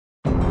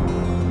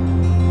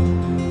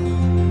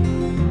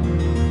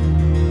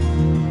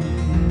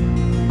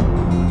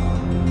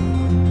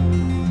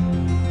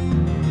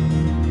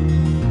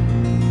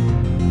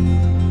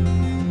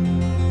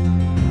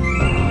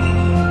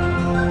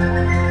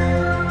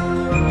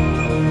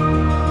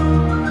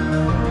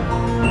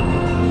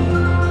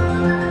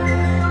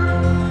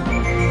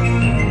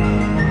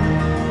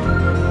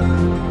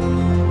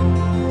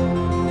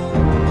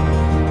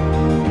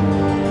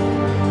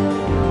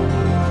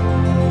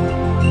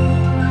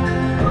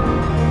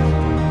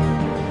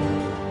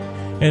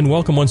And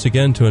welcome once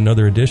again to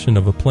another edition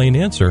of A Plain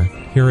Answer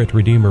here at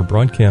Redeemer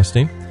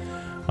Broadcasting.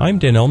 I'm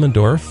Dan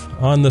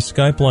Elmendorf. On the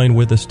Skype line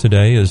with us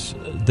today is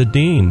the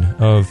Dean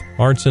of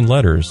Arts and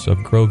Letters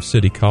of Grove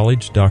City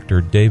College,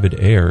 Dr. David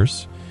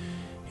Ayers.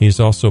 He's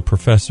also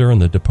professor in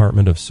the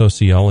Department of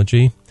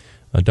Sociology.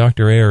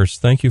 Dr. Ayers,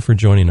 thank you for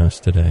joining us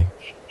today.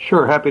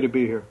 Sure, happy to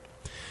be here.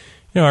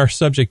 You know, our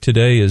subject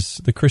today is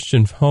the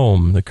Christian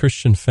home, the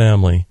Christian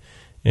family.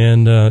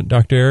 And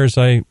Dr. Ayers,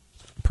 I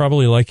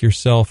probably like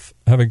yourself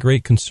have a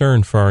great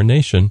concern for our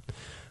nation.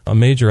 A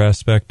major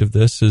aspect of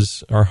this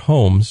is our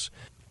homes.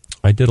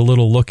 I did a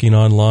little looking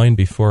online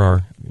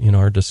before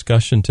our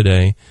discussion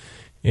today,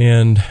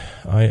 and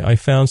I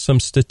found some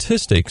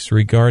statistics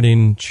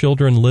regarding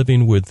children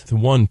living with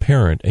one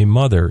parent, a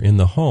mother, in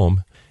the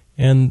home.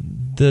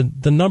 And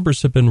the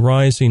numbers have been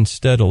rising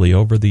steadily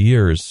over the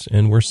years,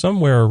 and we're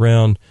somewhere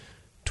around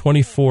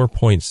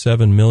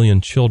 24.7 million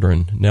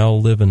children now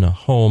live in a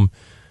home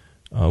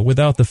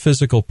without the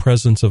physical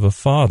presence of a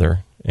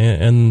father.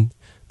 And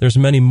there's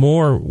many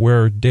more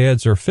where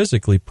dads are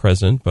physically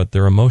present, but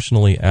they're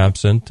emotionally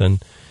absent.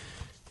 And,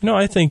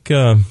 I think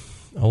a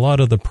lot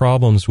of the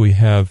problems we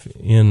have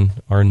in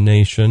our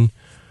nation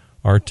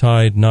are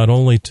tied not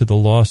only to the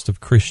loss of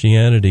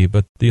Christianity,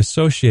 but the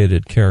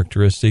associated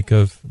characteristic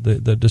of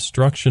the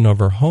destruction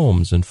of our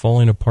homes and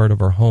falling apart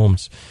of our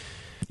homes.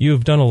 You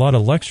have done a lot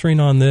of lecturing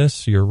on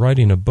this. You're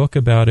writing a book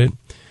about it.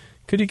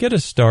 Could you get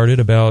us started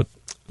about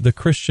the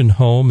Christian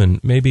home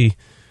and maybe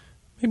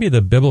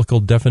the biblical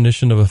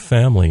definition of a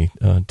family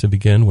to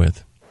begin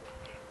with?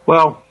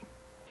 Well,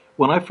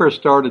 when I first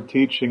started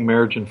teaching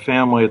marriage and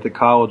family at the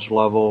college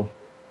level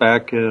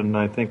back in,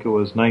 I think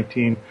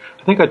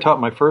I taught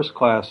my first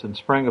class in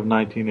spring of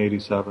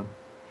 1987.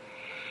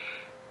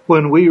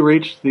 When we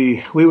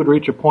would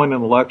reach a point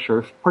in the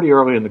lecture pretty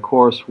early in the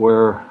course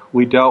where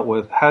we dealt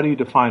with how do you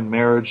define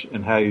marriage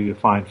and how do you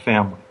define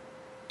family.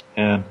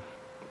 And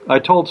I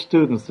told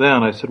students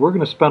then, I said, we're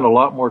going to spend a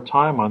lot more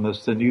time on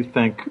this than you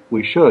think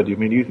we should. I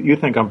mean, you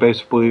think I'm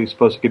basically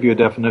supposed to give you a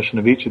definition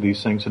of each of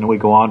these things and then we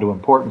go on to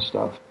important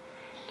stuff.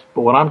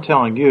 But what I'm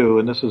telling you,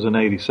 and this is in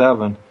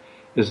 87,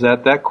 is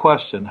that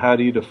question, how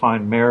do you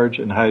define marriage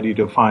and how do you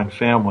define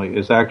family,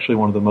 is actually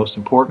one of the most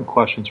important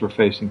questions we're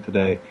facing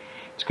today.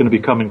 It's going to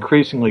become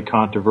increasingly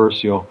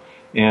controversial,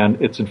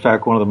 and it's in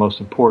fact one of the most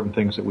important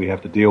things that we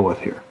have to deal with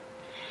here.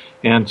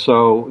 And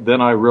so then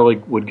I really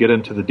would get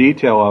into the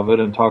detail of it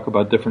and talk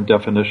about different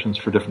definitions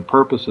for different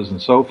purposes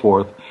and so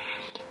forth.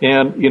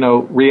 And,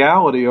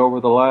 reality over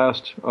the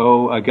last,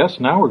 I guess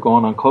now we're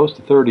going on close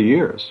to 30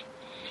 years,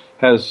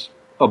 has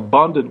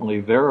abundantly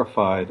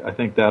verified, I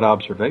think, that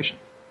observation.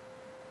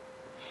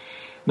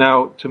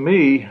 Now, to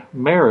me,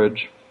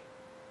 marriage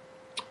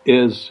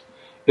is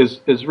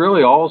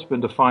really always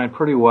been defined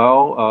pretty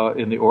well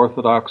in the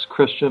Orthodox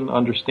Christian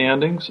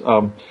understandings.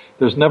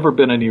 There's never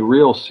been any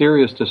real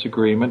serious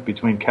disagreement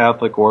between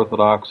Catholic,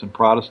 Orthodox, and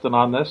Protestant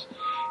on this.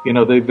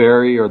 They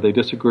vary or they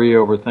disagree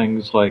over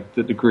things like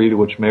the degree to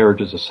which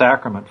marriage is a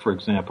sacrament, for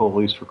example, at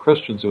least for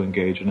Christians who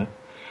engage in it.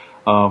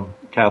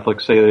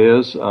 Catholics say it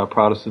is,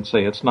 Protestants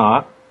say it's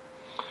not.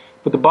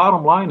 But the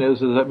bottom line is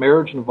that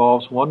marriage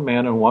involves one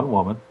man and one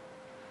woman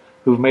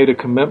who've made a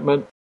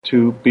commitment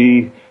to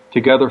be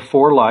together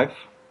for life,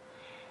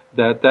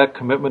 that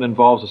commitment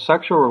involves a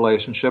sexual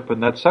relationship,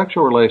 and that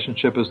sexual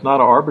relationship is not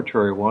an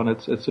arbitrary one.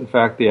 It's in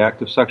fact the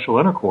act of sexual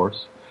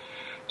intercourse,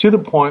 to the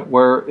point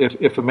where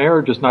if a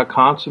marriage is not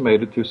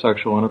consummated through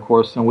sexual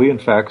intercourse, then we in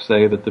fact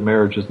say that the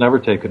marriage has never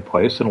taken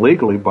place, and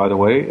legally, by the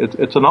way,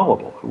 it's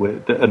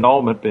annullable, the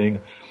annulment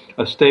being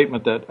a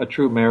statement that a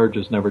true marriage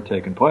has never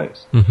taken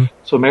place. Mm-hmm.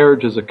 So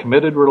marriage is a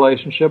committed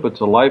relationship.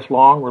 It's a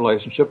lifelong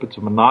relationship. It's a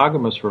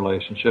monogamous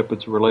relationship.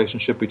 It's a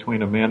relationship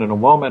between a man and a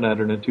woman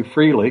entered into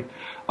freely.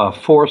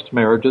 Forced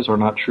marriages are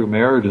not true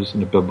marriages in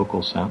the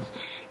biblical sense.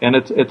 And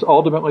it's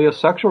ultimately a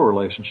sexual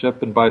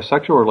relationship. And by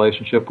sexual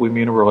relationship, we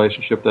mean a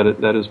relationship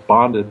that is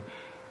bonded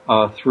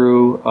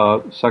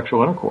through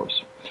sexual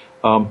intercourse.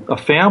 A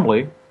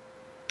family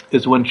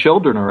is when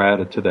children are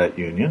added to that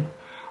union,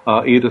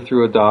 either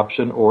through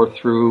adoption or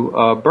through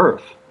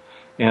birth.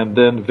 And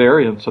then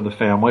variants of the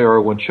family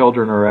are when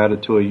children are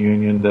added to a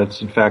union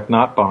that's in fact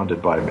not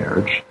bonded by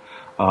marriage.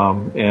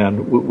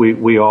 And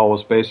we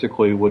always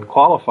basically would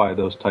qualify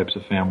those types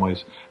of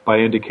families by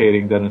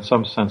indicating that in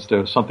some sense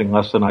there's something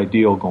less than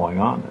ideal going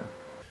on there.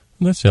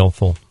 That's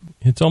helpful.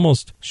 It's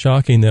almost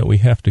shocking that we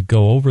have to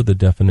go over the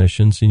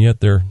definitions, and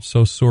yet they're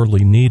so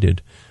sorely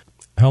needed.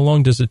 How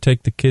long does it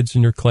take the kids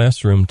in your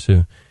classroom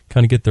to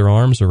kind of get their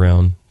arms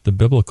around the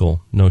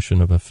biblical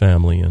notion of a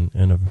family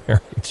and of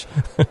marriage?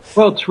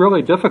 Well, it's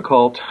really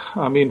difficult.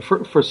 I mean,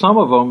 for some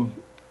of them,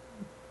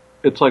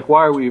 it's like,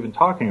 why are we even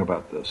talking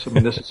about this? I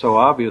mean, this is so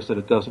obvious that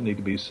it doesn't need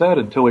to be said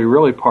until we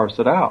really parse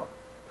it out.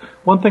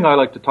 One thing I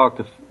like to talk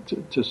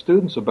to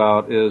students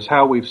about is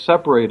how we've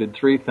separated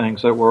three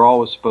things that were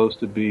always supposed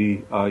to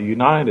be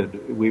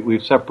united.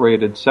 We've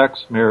separated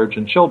sex, marriage,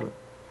 and children.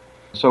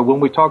 So when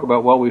we talk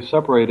about, well, we've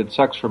separated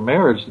sex from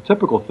marriage, the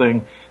typical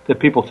thing that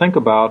people think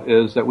about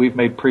is that we've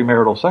made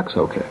premarital sex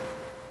okay.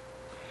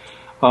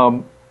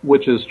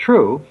 which is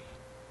true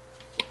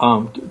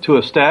to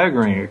a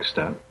staggering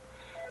extent.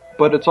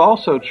 But it's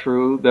also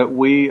true that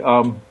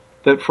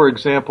that, for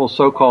example,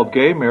 so-called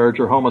gay marriage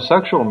or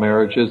homosexual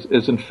marriage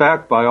is in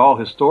fact, by all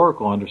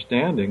historical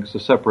understandings, the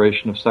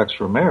separation of sex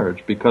from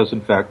marriage, because,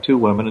 in fact, two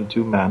women and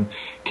two men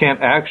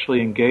can't actually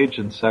engage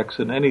in sex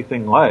in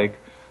anything like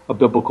a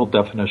biblical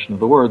definition of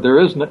the word. There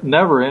is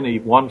never any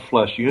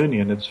one-flesh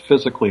union. It's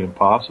physically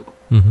impossible.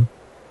 Mm-hmm.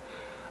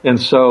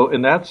 And so,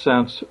 in that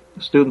sense,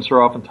 students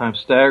are oftentimes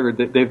staggered.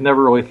 They've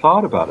never really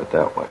thought about it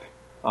that way.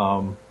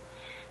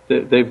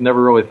 They've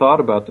never really thought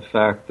about the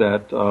fact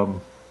that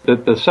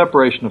the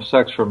separation of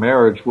sex from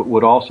marriage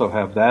would also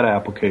have that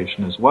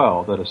application as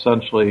well. That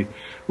essentially,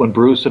 when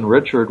Bruce and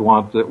Richard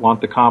want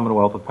the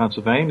Commonwealth of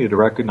Pennsylvania to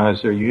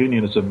recognize their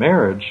union as a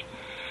marriage,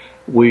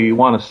 we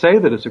want to say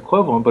that it's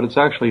equivalent, but it's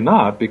actually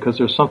not, because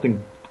there's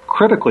something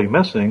critically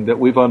missing that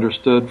we've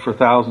understood for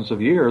thousands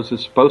of years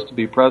is supposed to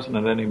be present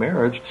in any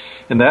marriage,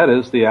 and that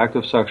is the act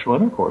of sexual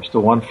intercourse, the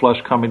one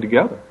flesh coming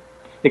together.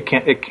 It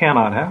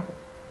cannot happen.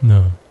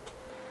 No.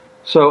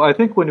 So I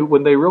think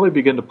when they really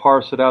begin to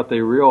parse it out, they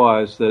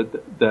realize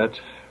that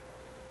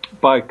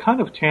by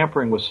kind of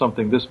tampering with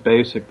something this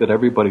basic that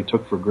everybody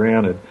took for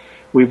granted,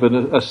 we've in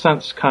a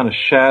sense kind of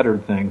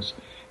shattered things,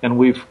 and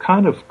we've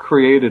kind of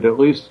created, at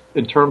least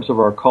in terms of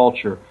our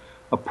culture,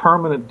 a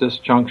permanent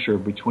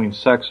disjuncture between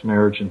sex,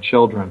 marriage, and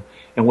children,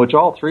 in which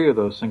all three of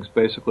those things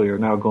basically are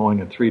now going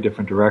in three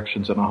different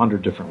directions in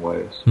 100 different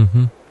ways.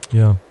 Mm-hmm.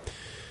 Yeah.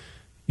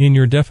 In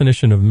your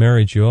definition of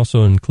marriage, you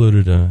also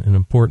included an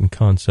important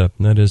concept,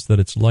 and that is that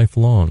it's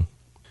lifelong.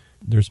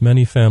 There's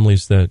many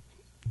families that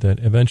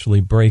eventually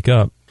break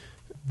up.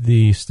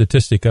 The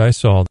statistic I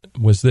saw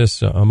was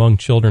this: among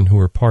children who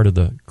were part of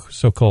the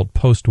so-called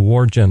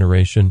post-war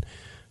generation,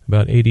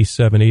 about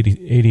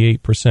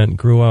 88%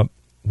 grew up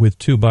with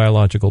two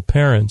biological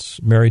parents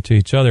married to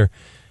each other,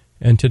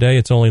 and today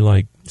it's only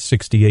like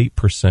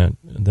 68%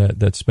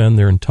 that spend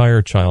their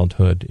entire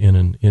childhood in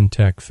an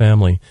intact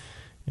family,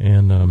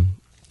 and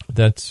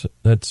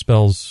that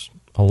spells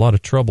a lot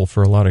of trouble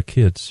for a lot of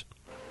kids.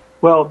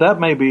 Well, that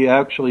may be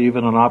actually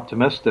even an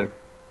optimistic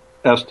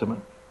estimate.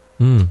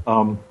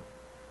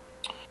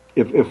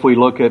 If we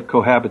look at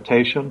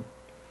cohabitation,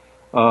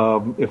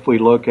 if we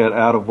look at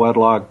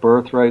out-of-wedlock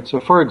birth rates. So,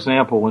 for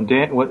example, when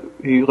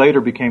he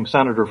later became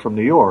senator from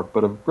New York,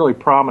 but a really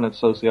prominent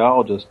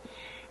sociologist,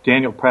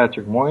 Daniel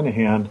Patrick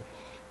Moynihan,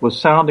 was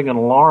sounding an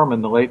alarm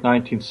in the late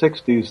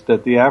 1960s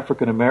that the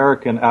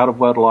African-American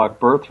out-of-wedlock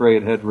birth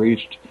rate had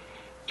reached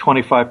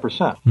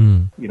 25%.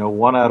 You know,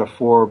 1 out of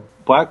 4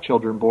 black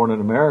children born in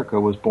America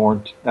was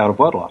born out of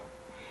wedlock.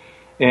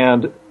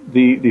 And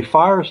the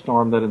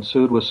firestorm that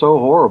ensued was so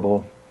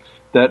horrible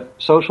that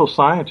social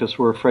scientists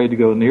were afraid to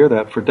go near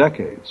that for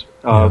decades.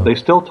 They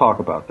still talk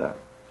about that.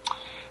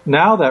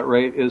 Now that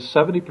rate is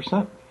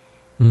 70%.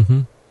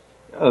 Mm-hmm.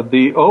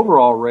 The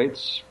overall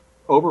rate's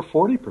over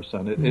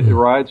 40%. It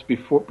rides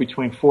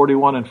between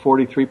 41 and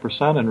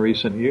 43% in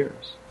recent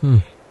years.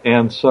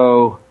 And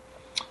so,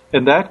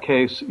 in that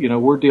case, you know,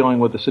 we're dealing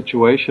with a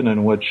situation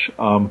in which,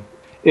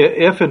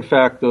 if in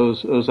fact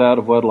those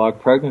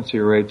out-of-wedlock pregnancy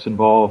rates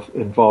involve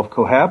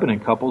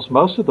cohabiting couples,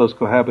 most of those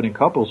cohabiting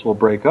couples will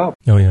break up.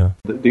 Oh, yeah.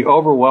 The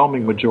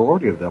overwhelming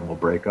majority of them will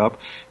break up,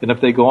 and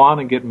if they go on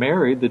and get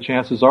married, the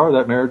chances are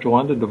that marriage will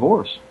end in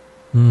divorce.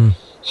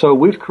 So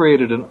we've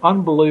created an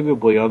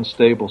unbelievably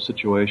unstable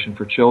situation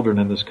for children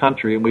in this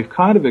country, and we've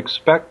kind of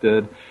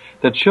expected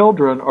that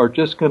children are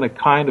just going to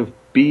kind of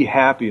be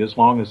happy as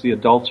long as the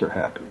adults are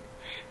happy.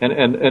 And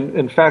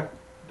in fact,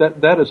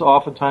 that is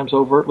oftentimes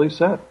overtly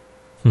said.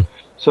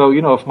 So,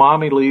 you know, if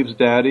mommy leaves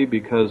daddy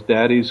because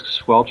daddy's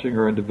squelching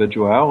her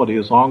individuality,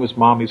 as long as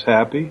mommy's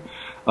happy,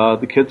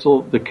 the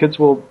kids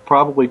will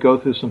probably go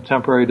through some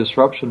temporary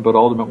disruption, but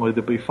ultimately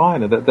they'll be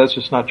fine. And that's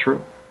just not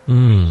true.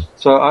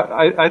 So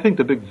I think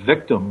the big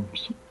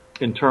victims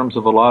in terms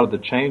of a lot of the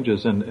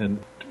changes in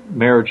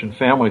marriage and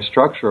family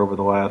structure over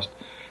the last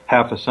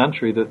half a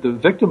century, that the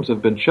victims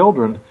have been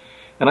children.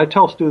 And I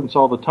tell students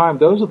all the time,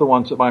 those are the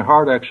ones that my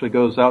heart actually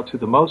goes out to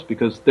the most,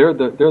 because they're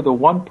the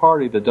one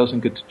party that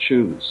doesn't get to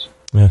choose.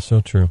 Yeah, so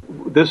true.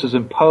 This is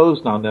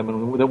imposed on them,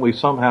 and then we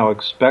somehow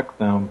expect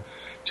them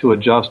to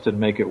adjust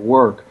and make it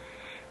work.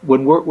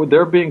 When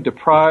they're being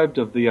deprived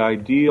of the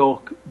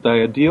ideal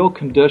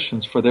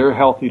conditions for their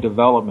healthy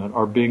development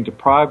are being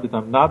deprived of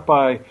them, not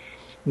by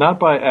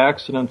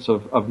accidents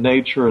of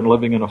nature and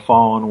living in a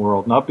fallen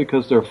world, not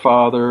because their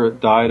father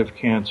died of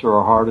cancer or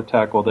a heart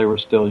attack while they were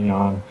still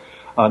young,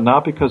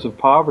 not because of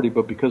poverty,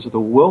 but because of the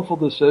willful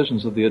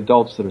decisions of the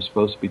adults that are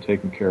supposed to be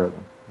taking care of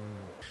them.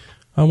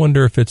 I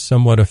wonder if it's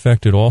somewhat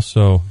affected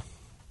also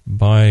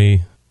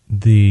by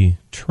the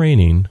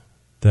training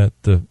that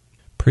the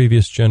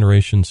previous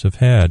generations have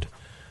had.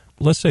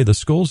 Let's say the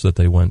schools that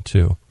they went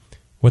to,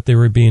 what they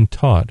were being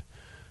taught.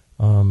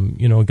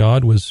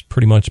 God was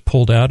pretty much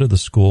pulled out of the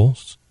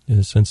schools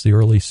since the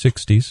early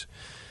 60s,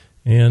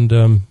 and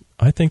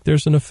I think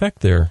there's an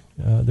effect there.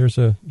 There's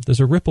a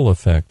ripple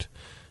effect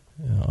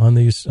on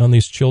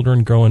these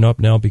children growing up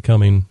now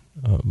becoming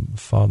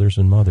fathers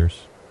and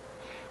mothers.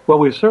 Well,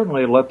 we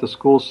certainly let the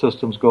school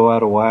systems go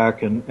out of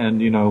whack,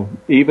 and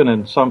even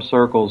in some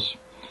circles,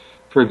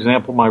 for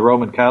example, my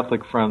Roman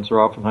Catholic friends are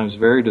oftentimes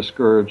very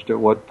discouraged at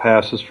what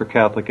passes for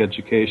Catholic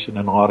education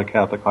in a lot of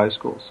Catholic high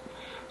schools.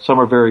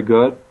 Some are very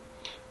good,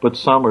 but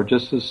some are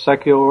just as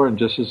secular and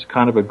just as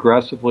kind of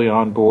aggressively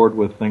on board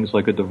with things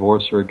like a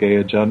divorce or a gay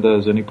agenda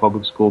as any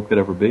public school could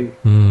ever be.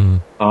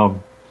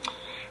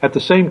 At the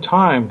same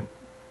time,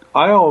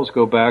 I always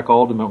go back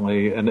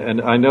ultimately,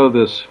 and I know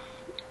this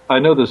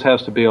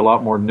has to be a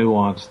lot more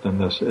nuanced than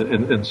this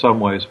in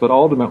some ways, but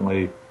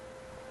ultimately,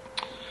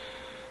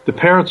 the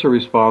parents are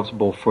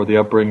responsible for the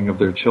upbringing of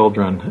their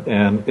children,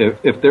 and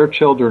if their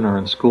children are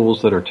in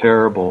schools that are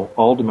terrible,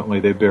 ultimately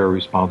they bear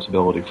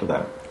responsibility for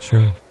that.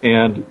 Sure.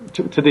 And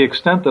to the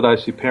extent that I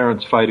see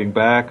parents fighting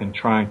back and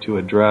trying to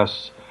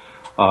address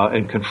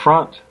and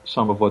confront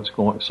some of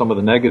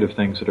the negative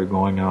things that are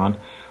going on,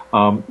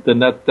 then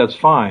that's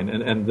fine.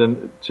 And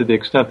then to the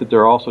extent that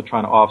they're also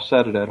trying to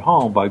offset it at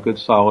home by good,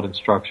 solid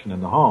instruction in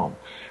the home,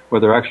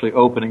 where they're actually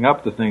opening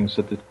up the things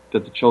that the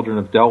children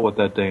have dealt with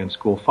that day in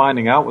school,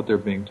 finding out what they're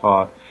being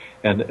taught,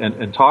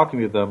 and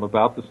talking to them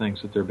about the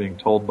things that they're being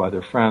told by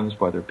their friends,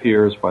 by their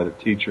peers, by their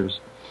teachers.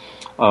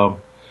 I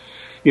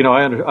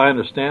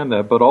understand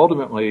that, but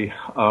ultimately,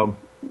 I'm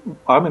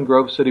in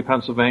Grove City,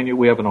 Pennsylvania.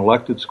 We have an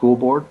elected school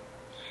board.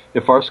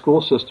 If our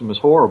school system is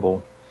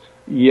horrible,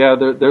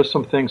 there's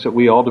some things that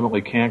we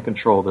ultimately can't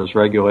control. There's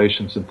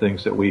regulations and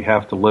things that we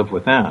have to live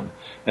within.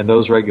 And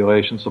those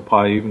regulations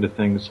apply even to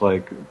things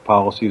like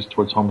policies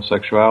towards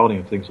homosexuality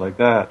and things like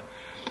that.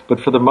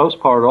 But for the most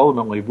part,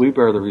 ultimately, we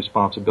bear the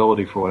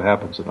responsibility for what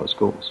happens in those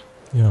schools.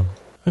 Yeah.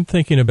 I'm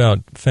thinking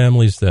about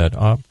families that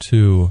opt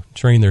to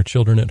train their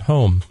children at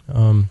home.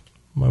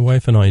 My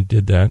wife and I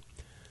did that.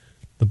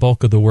 The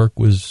bulk of the work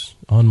was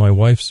on my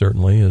wife,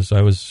 certainly, as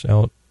I was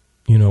out,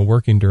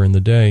 working during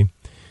the day.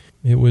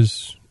 It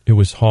was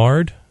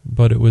hard,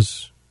 but it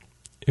was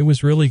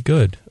really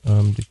good.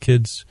 The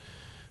kids,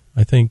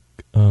 I think,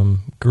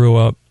 grew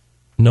up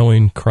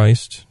knowing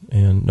Christ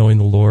and knowing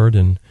the Lord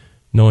and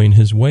knowing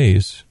His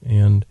ways.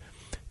 And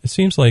it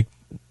seems like,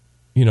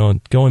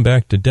 going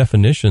back to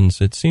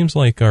definitions, it seems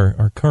like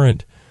our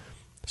current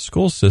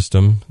school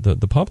system,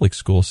 the public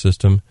school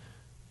system,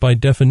 by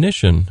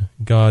definition,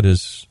 God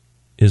is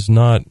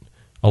not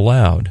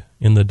allowed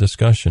in the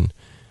discussion.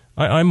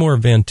 I'm more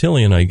Van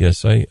Tillian, I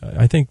guess. I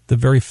think the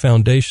very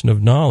foundation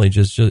of knowledge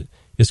is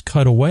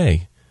cut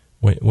away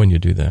when you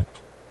do that.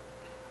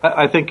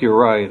 I think you're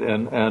right,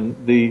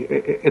 and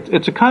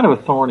it's a kind of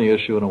a thorny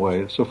issue in a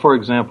way. So, for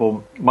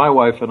example, my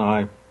wife and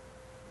I,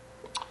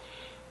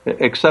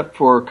 except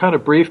for kind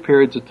of brief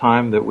periods of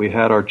time that we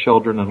had our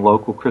children in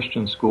local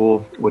Christian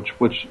school, which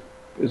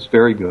is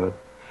very good,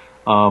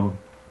 our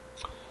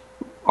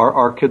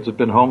kids have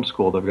been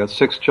homeschooled. I've got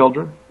 6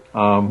 children.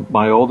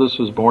 My oldest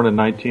was born in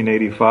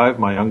 1985.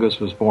 My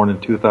youngest was born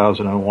in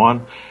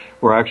 2001.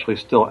 We're actually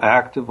still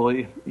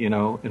actively,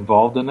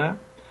 involved in that.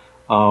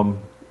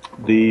 Some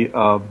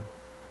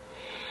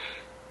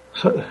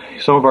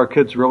of our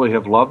kids really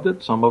have loved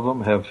it. Some of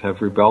them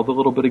have rebelled a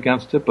little bit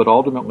against it, but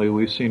ultimately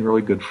we've seen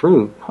really good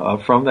fruit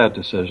from that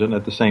decision.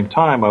 At the same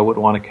time, I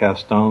wouldn't want to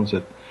cast stones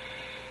at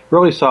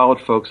really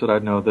solid folks that I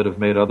know that have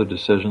made other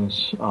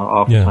decisions,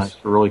 oftentimes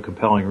for really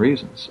compelling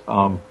reasons.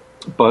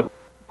 But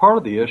part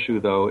of the issue,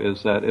 though,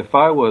 is that if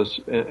I was,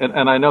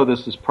 and I know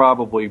this is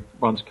probably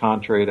runs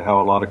contrary to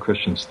how a lot of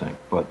Christians think,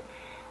 but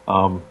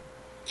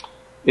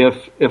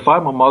if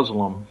I'm a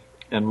Muslim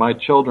and my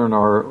children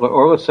are,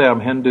 or let's say I'm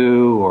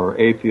Hindu or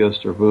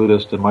atheist or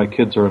Buddhist and my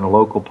kids are in a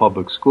local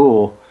public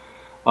school,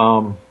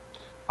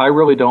 I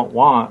really don't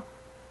want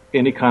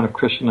any kind of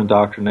Christian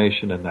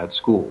indoctrination in that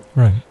school.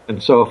 Right.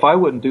 And so if I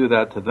wouldn't do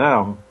that to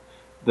them,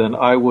 then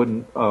I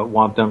wouldn't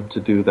want them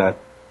to do that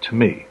to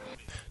me.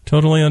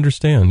 Totally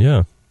understand,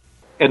 yeah.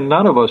 And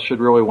none of us should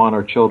really want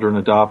our children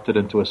adopted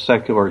into a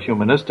secular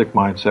humanistic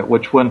mindset,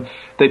 which when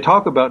they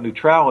talk about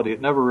neutrality,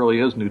 it never really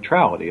is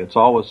neutrality. It's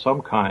always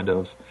some kind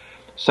of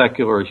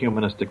secular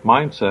humanistic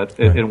mindset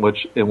right. in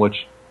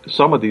which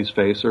some of these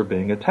faiths are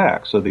being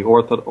attacked. So the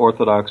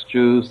Orthodox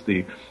Jews,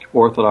 the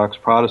Orthodox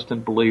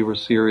Protestant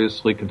believers,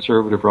 seriously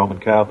conservative Roman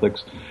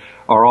Catholics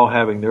are all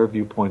having their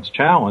viewpoints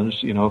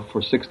challenged,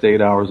 for 6 to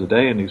 8 hours a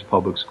day in these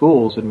public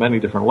schools at many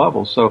different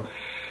levels. So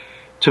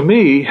to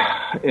me,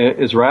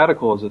 as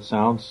radical as it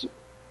sounds,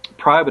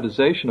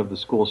 privatization of the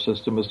school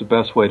system is the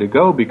best way to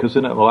go because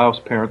then it allows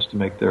parents to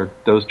make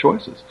those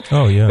choices.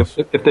 Oh, yes.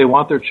 If they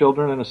want their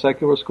children in a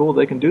secular school,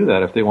 they can do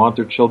that. If they want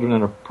their children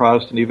in a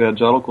Protestant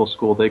evangelical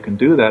school, they can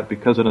do that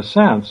because, in a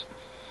sense,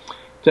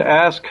 to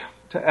ask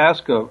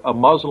a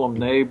Muslim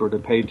neighbor to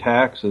pay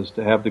taxes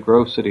to have the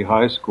Grove City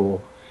High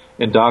School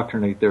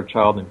indoctrinate their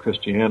child in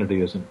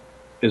Christianity isn't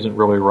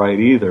really right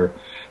either.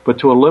 But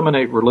to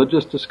eliminate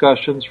religious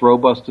discussions,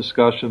 robust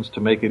discussions, to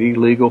make it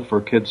illegal for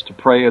kids to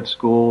pray at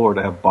school or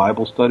to have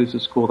Bible studies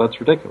at school,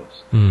 that's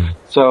ridiculous.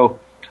 So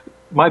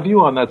my view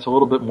on that's a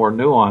little bit more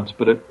nuanced,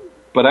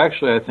 but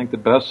actually I think the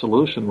best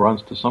solution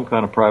runs to some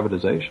kind of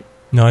privatization.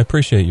 No, I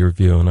appreciate your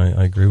view, and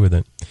I agree with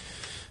it.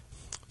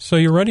 So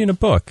you're writing a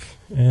book,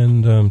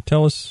 and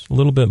tell us a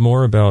little bit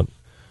more about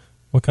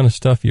what kind of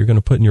stuff you're going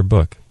to put in your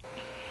book.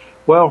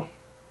 Well,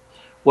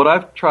 what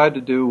I've tried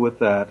to do with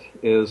that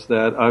is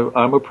that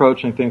I'm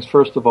approaching things.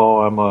 First of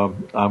all,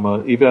 I'm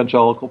an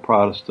evangelical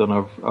Protestant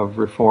of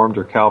Reformed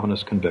or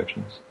Calvinist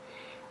convictions.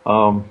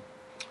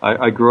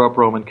 I grew up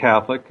Roman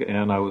Catholic,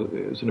 and I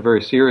was in a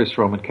very serious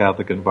Roman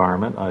Catholic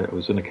environment. I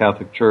was in a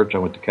Catholic church. I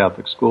went to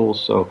Catholic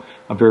schools, so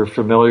I'm very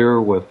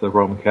familiar with the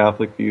Roman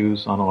Catholic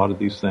views on a lot of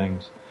these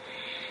things.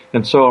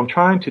 And so I'm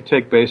trying to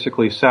take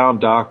basically sound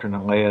doctrine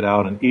and lay it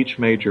out in each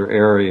major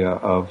area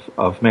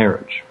of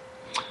marriage.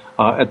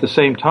 At the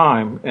same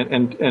time,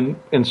 and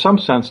in some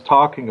sense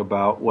talking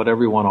about what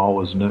everyone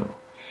always knew.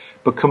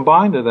 But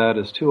combined to that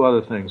is two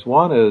other things.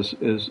 One is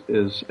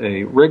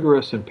a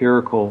rigorous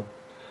empirical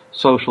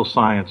social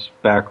science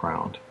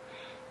background,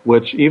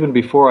 which even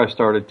before I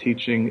started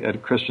teaching at a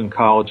Christian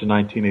college in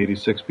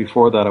 1986,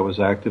 before that I was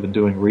active in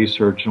doing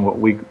research in what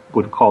we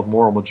would call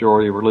moral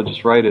majority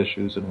religious right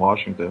issues in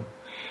Washington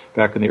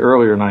back in the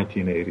earlier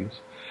 1980s.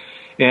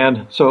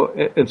 And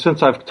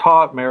since I've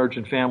taught marriage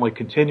and family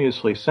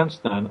continuously since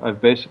then, I've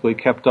basically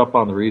kept up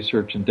on the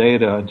research and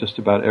data in just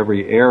about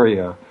every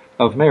area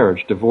of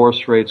marriage: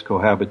 divorce rates,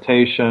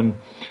 cohabitation,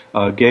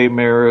 gay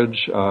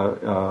marriage,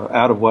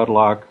 out of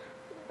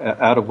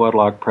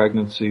wedlock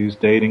pregnancies,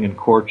 dating and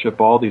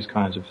courtship, all these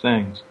kinds of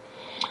things.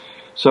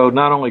 So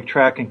not only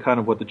tracking kind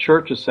of what the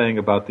church is saying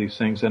about these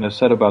things and has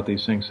said about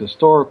these things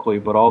historically,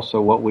 but also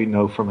what we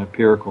know from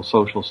empirical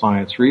social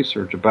science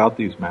research about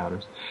these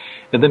matters.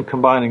 And then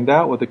combining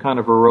that with a kind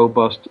of a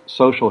robust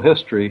social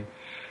history,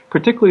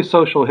 particularly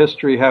social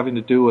history having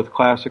to do with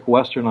classic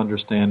Western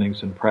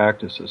understandings and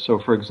practices. So,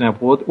 for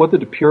example, what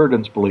did the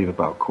Puritans believe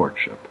about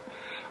courtship?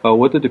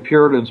 What did the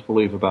Puritans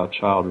believe about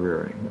child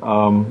rearing?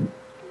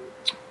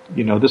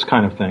 This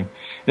kind of thing.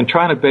 And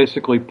trying to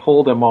basically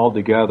pull them all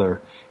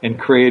together and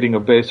creating a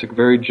basic,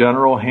 very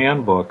general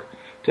handbook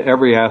to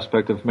every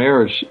aspect of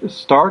marriage,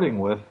 starting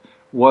with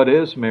what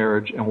is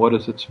marriage and what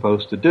is it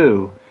supposed to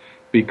do,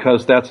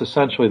 because that's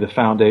essentially the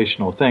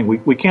foundational thing.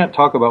 We can't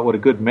talk about what a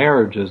good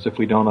marriage is if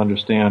we don't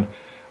understand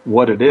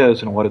what it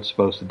is and what it's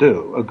supposed to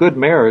do. A good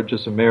marriage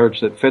is a marriage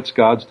that fits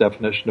God's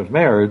definition of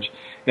marriage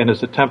and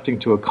is attempting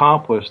to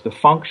accomplish the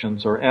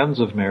functions or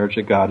ends of marriage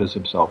that God has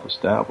himself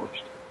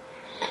established.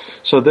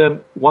 So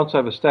then, once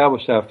I've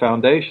established that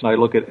foundation, I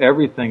look at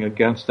everything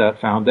against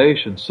that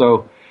foundation.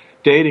 So,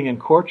 dating and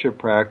courtship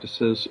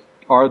practices,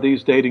 are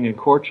these dating and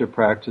courtship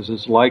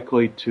practices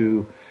likely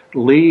to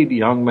lead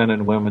young men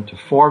and women to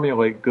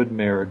formulate good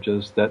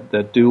marriages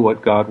that do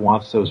what God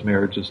wants those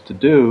marriages to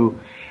do,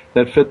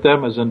 that fit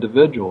them as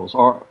individuals?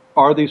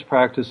 Are these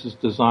practices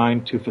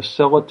designed to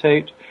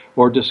facilitate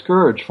or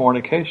discourage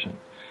fornication?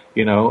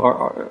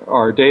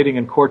 Are dating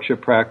and courtship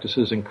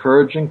practices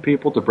encouraging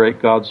people to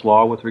break God's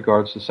law with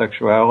regards to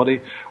sexuality?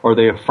 Or are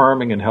they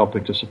affirming and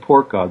helping to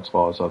support God's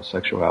laws on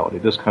sexuality?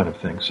 This kind of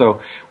thing. So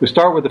we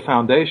start with the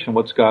foundation,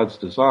 what's God's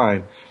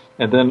design,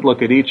 and then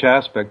look at each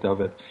aspect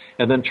of it,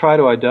 and then try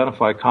to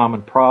identify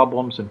common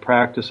problems in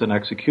practice and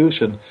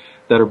execution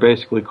that are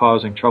basically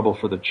causing trouble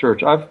for the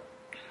church. I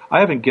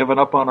haven't given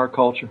up on our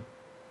culture,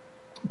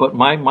 but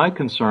my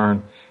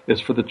concern is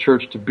for the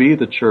church to be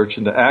the church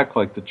and to act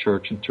like the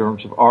church in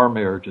terms of our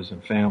marriages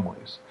and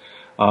families,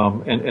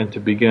 and to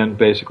begin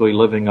basically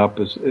living up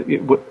as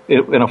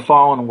in a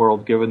fallen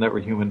world, given that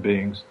we're human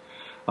beings,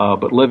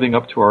 but living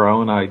up to our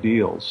own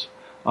ideals.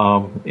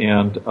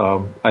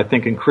 I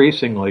think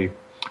increasingly,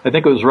 I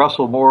think it was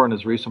Russell Moore in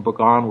his recent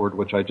book Onward,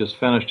 which I just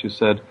finished, who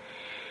said,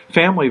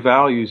 family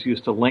values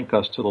used to link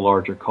us to the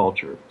larger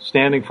culture.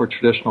 Standing for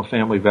traditional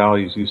family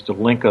values used to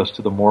link us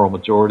to the moral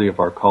majority of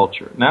our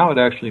culture. Now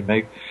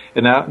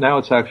now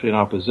it's actually in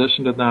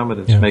opposition to them,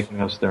 and it's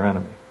making us their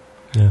enemy.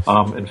 Yes.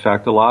 In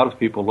fact, a lot of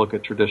people look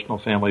at traditional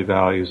family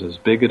values as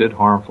bigoted,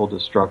 harmful,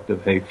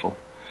 destructive, hateful.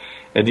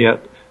 And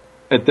yet,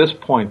 at this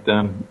point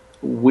then,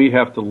 we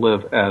have to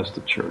live as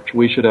the church.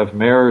 We should have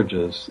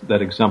marriages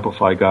that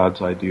exemplify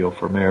God's ideal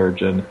for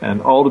marriage,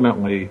 and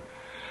ultimately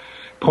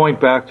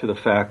point back to the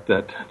fact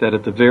that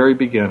at the very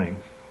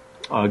beginning,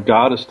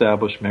 God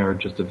established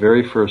marriage as the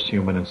very first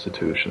human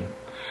institution.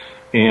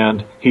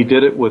 And he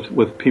did it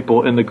with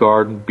people in the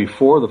garden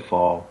before the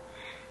fall.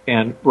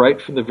 And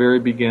right from the very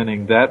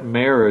beginning, that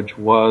marriage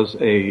was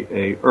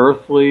a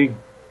earthly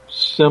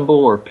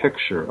symbol or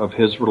picture of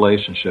his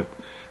relationship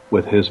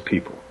with his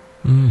people.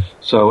 Mm.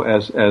 So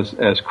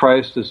as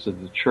Christ is to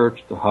the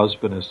church, the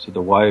husband is to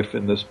the wife,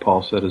 and this,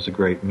 Paul said, is a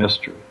great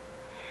mystery.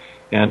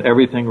 And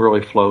everything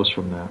really flows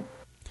from that.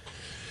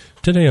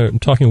 Today I'm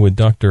talking with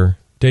Dr.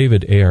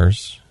 David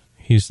Ayers.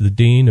 He's the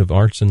Dean of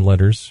Arts and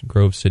Letters,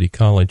 Grove City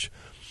College.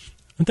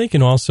 I'm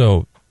thinking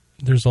also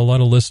there's a lot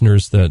of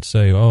listeners that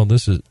say, "Oh,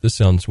 this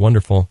sounds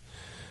wonderful,"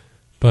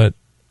 but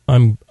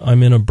I'm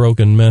in a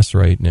broken mess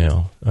right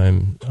now.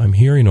 I'm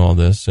hearing all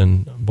this,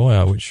 and boy,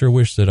 I would sure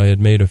wish that I had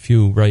made a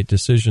few right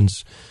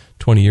decisions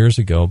 20 years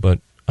ago,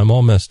 but I'm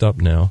all messed up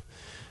now.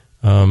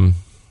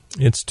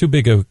 It's too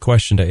big a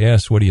question to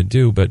ask, what do you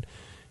do? But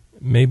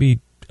maybe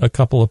a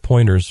couple of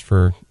pointers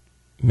for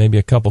maybe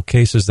a couple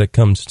cases that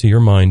comes to your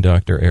mind,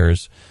 Dr.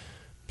 Ayers.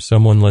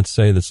 Someone, let's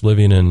say, that's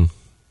living in,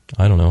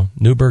 I don't know,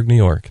 Newburgh, New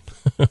York.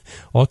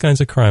 All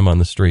kinds of crime on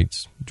the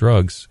streets,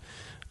 drugs,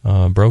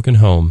 broken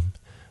home,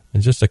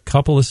 and just a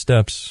couple of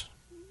steps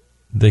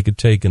they could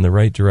take in the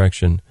right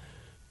direction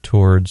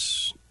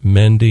towards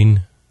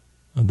mending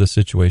the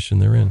situation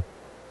they're in.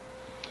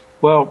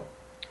 Well,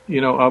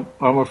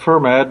 I'm a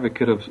firm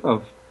advocate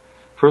of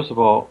first of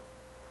all,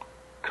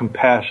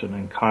 compassion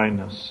and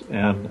kindness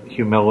and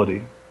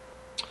humility.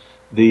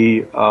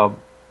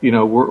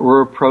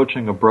 We're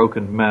approaching a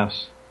broken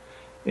mess,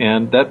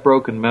 and that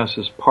broken mess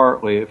is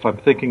partly, if I'm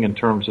thinking in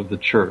terms of the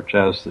church,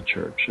 as the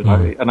church,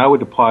 and I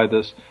would apply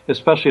this,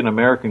 especially in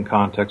American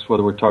context,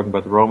 whether we're talking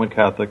about the Roman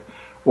Catholic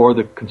or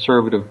the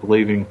conservative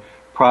believing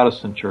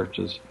Protestant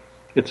churches,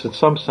 it's in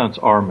some sense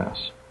our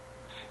mess.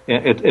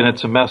 And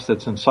it's a mess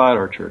that's inside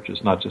our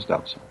churches, not just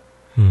outside.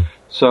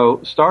 So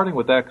starting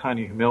with that kind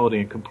of humility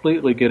and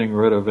completely getting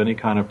rid of any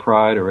kind of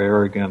pride or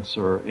arrogance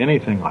or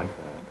anything like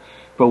that,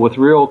 but with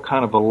real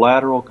kind of a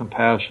lateral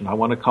compassion, I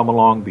want to come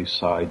along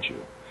beside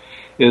you,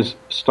 is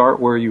start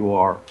where you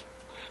are.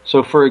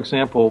 So, for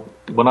example,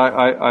 when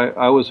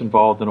I was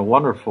involved in a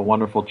wonderful,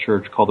 wonderful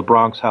church called the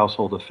Bronx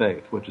Household of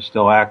Faith, which is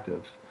still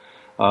active.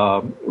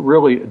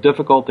 Really a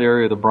difficult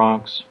area of the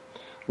Bronx.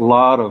 A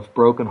lot of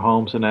broken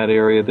homes in that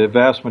area. The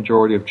vast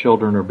majority of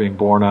children are being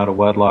born out of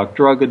wedlock.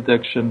 Drug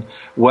addiction,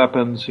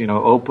 weapons,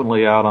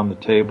 openly out on the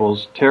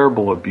tables,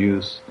 terrible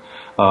abuse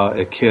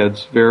at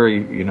kids,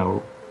 very,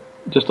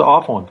 just an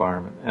awful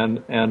environment.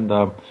 And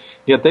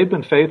yet they've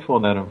been faithful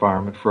in that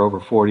environment for over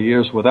 40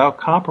 years without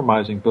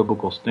compromising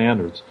biblical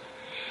standards,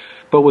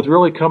 but with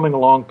really coming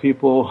along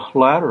people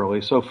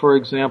laterally. So, for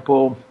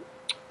example,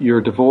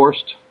 you're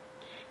divorced.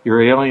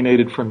 You're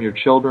alienated from your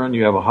children.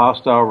 You have a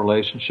hostile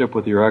relationship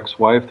with your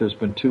ex-wife. There's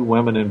been 2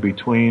 women in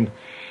between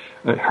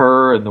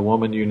her and the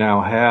woman you now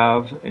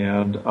have,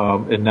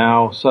 and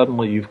now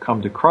suddenly you've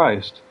come to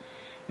Christ,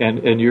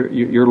 and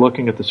you're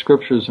looking at the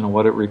Scriptures and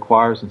what it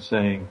requires and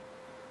saying,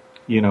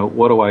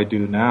 what do I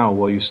do now?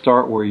 Well, you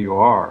start where you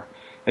are,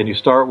 and you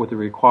start with the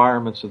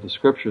requirements of the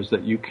Scriptures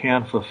that you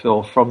can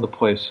fulfill from the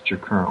place that you're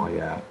currently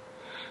at.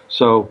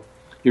 So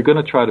you're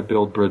going to try to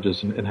build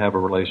bridges and have a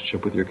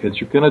relationship with your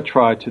kids. You're going to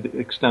try, to the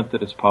extent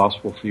that it's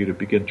possible for you, to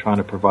begin trying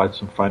to provide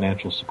some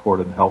financial support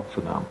and help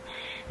for them.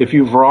 If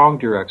you've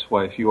wronged your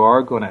ex-wife, you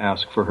are going to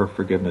ask for her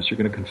forgiveness. You're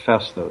going to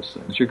confess those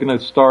things. You're going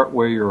to start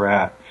where you're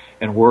at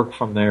and work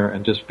from there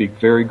and just be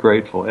very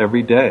grateful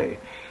every day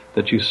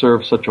that you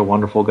serve such a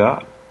wonderful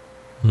God.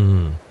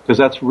 Because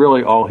that's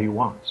really all He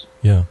wants.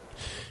 Yeah.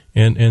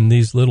 And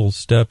these little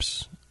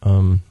steps,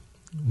 I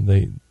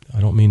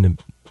don't mean to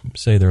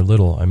say they're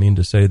little. I mean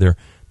to say they're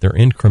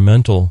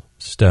incremental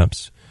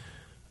steps.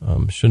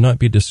 Should not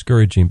be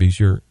discouraging because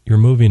you're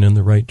moving in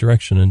the right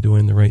direction and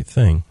doing the right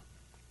thing.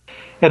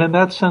 And in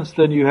that sense,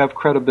 then you have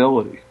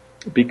credibility,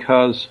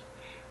 because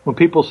when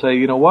people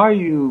say, why are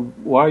you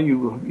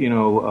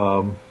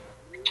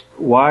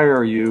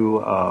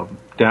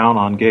down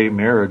on gay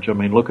marriage? I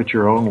mean, look at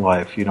your own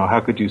life. How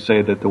could you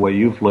say that the way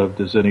you've lived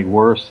is any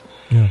worse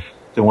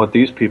than what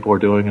these people are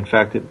doing? In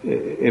fact,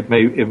 it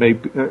may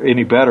be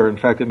any better. In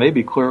fact, it may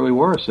be clearly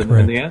worse.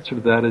 And the answer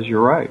to that is you're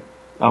right.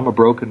 I'm a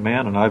broken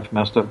man, and I've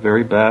messed up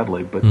very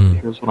badly, but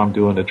here's what I'm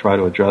doing to try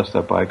to address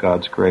that by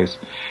God's grace.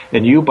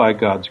 And you, by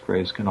God's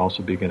grace, can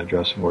also begin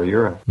addressing where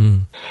you're at.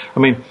 I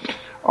mean,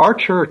 our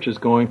church is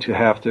going to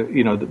have to,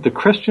 the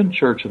Christian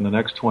church in the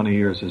next 20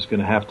 years is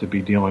going to have to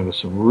be dealing with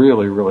some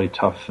really, really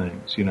tough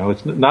things.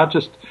 It's not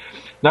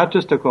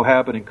just a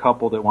cohabiting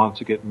couple that wants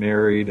to get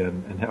married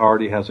and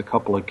already has a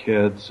couple of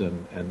kids,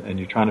 and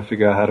you're trying to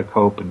figure out how to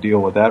cope and deal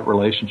with that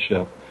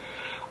relationship.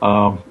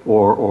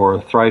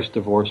 Or thrice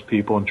divorced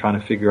people and trying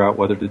to figure out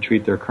whether to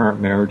treat their current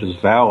marriage as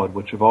valid,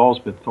 which have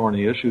always been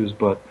thorny issues.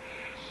 But,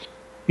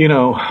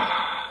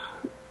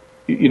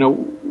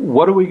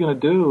 what are we going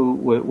to do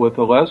with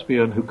a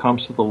lesbian who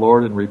comes to the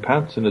Lord and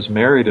repents and is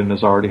married and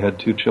has already had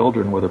 2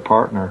 children with her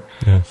partner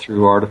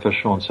through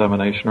artificial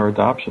insemination or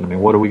adoption? I mean,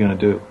 what are we going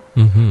to do?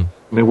 I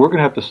mean, we're going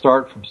to have to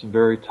start from some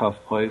very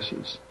tough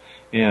places.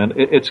 And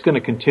it's going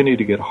to continue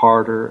to get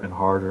harder and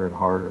harder and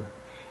harder.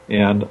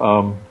 And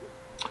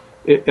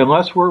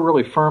unless we're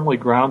really firmly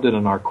grounded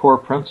in our core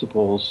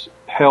principles,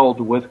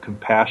 held with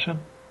compassion,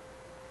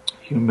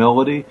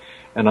 humility,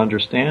 and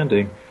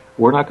understanding,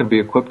 we're not going to be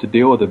equipped to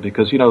deal with it.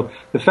 Because,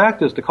 the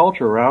fact is the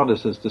culture around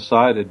us has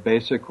decided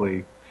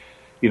basically,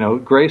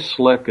 Grace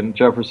Slick and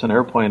Jefferson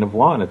Airplane have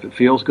won. If it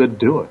feels good,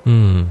 do it.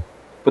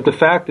 But the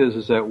fact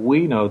is that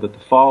we know that the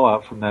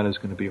fallout from that is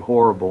going to be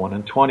horrible. And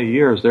in 20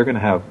 years, we're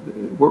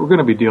going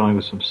to be dealing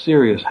with some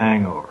serious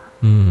hangover.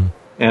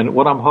 And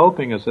what I'm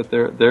hoping is that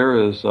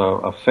there is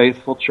a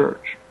faithful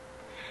church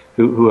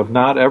who have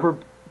not ever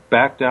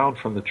backed down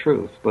from the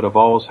truth, but have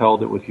always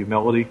held it with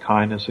humility,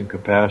 kindness, and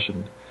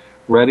compassion,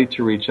 ready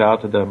to reach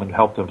out to them and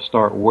help them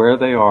start where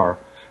they are,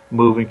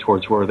 moving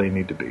towards where they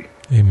need to be.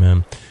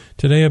 Amen.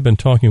 Today I've been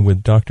talking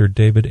with Dr.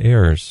 David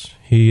Ayers.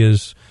 He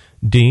is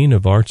Dean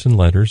of Arts and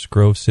Letters,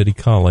 Grove City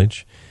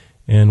College,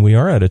 and we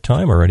are at a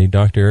time already,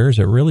 Dr. Ayers.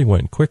 It really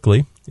went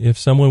quickly. if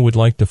someone would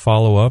like to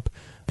follow up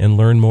and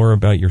learn more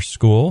about your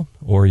school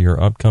or your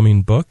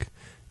upcoming book,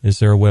 is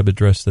there a web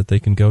address that they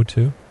can go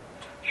to?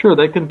 Sure,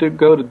 they can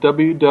go to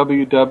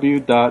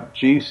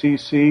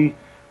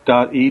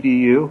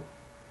www.gcc.edu,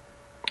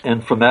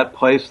 and from that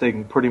place they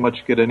can pretty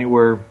much get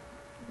anywhere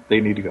they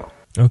need to go.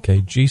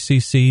 Okay,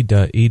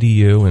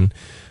 gcc.edu. And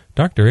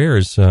Dr.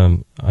 Ayers,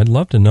 I'd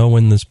love to know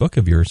when this book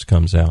of yours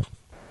comes out.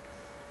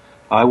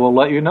 I will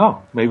let you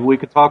know. Maybe we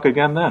could talk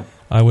again then.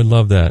 I would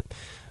love that.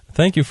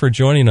 Thank you for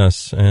joining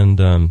us, and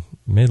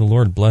may the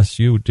Lord bless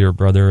you, dear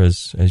brother,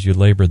 as you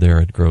labor there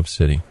at Grove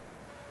City.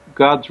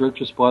 God's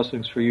richest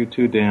blessings for you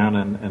too, Dan,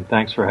 and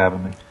thanks for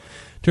having me.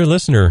 Dear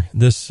listener,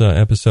 this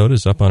episode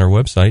is up on our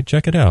website.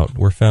 Check it out.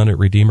 We're found at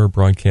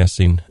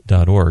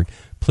RedeemerBroadcasting.org.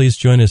 Please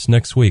join us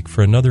next week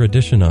for another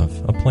edition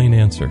of A Plain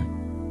Answer.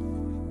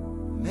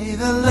 May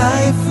the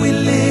life we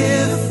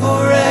live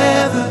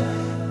forever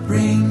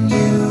bring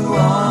you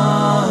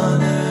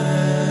honor.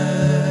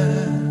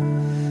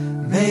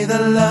 May the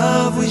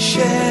love we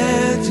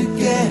share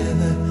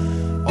together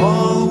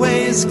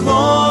always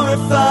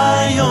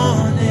glorify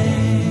your name.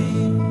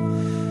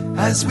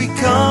 As we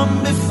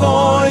come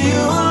before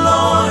you,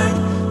 Lord,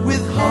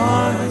 with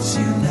hearts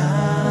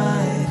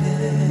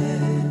united,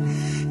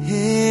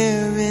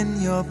 here in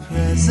your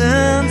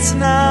presence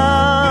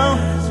now,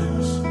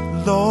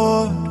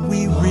 Lord,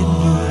 we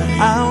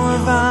renew our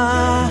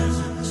vows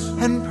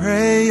and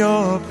pray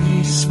your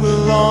peace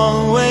will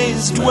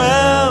always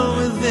dwell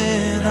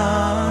within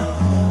our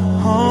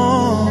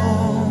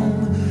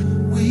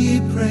home. We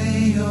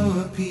pray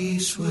your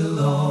peace will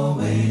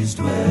always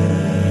dwell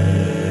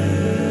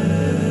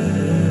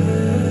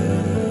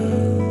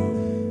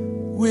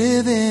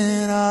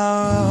within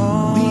our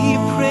home. We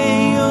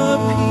pray your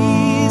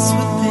peace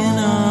within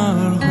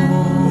our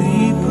home.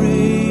 We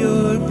pray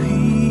your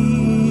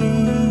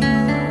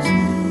peace.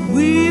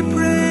 We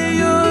pray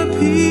your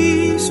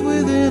peace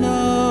within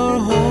our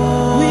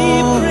home.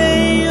 We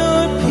pray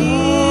your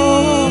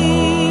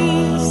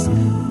peace.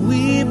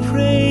 We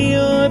pray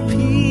your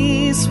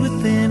peace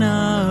within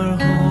our